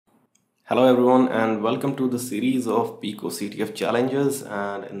Hello everyone and welcome to the series of PicoCTF challenges,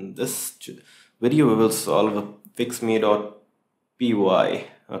 and in this video we will solve fixme2.py.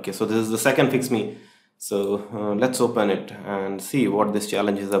 Okay, so this is the second fixme. So let's open it and see what this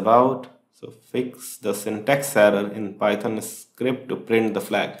challenge is about. So fix the syntax error in Python script to print the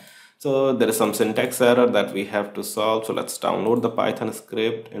flag. So there is some syntax error that we have to solve. So let's download the Python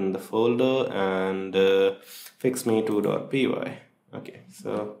script in the folder and fixme2.py. Okay,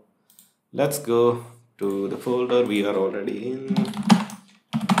 so let's go to the folder we are already in.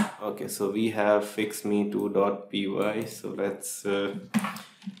 Okay, so we have fixme2.py. So let's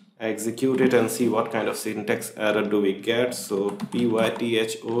execute it and see what kind of syntax error do we get. So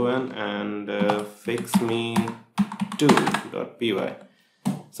python and fixme2.py.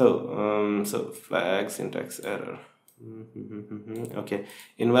 So flag syntax error. Okay,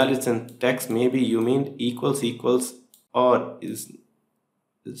 invalid syntax. Maybe you mean equals or is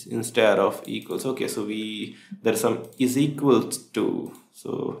instead of equals. Okay, so there's some is equals to.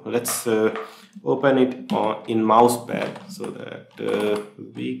 So let's open it in mousepad so that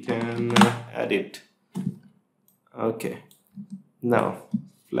we can edit. Okay, now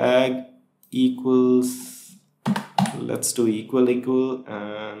flag equals, let's do equal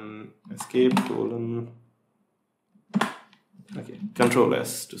and escape colon. Okay, Control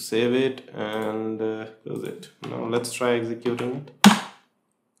S to save it and close it. Now let's try executing it.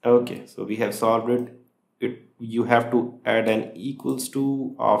 Okay, so we have solved it. You have to add an equals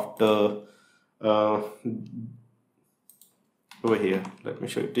to after over here. Let me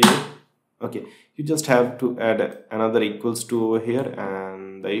show it to you. Okay, you just have to add another equals to over here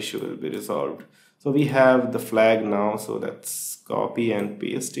and the issue will be resolved. So we have the flag now, so let's copy and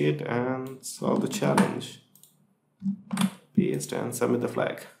paste it and solve the challenge. Paste and submit the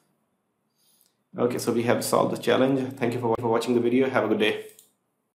flag. Okay, so we have solved the challenge. Thank you for watching the video. Have a good day.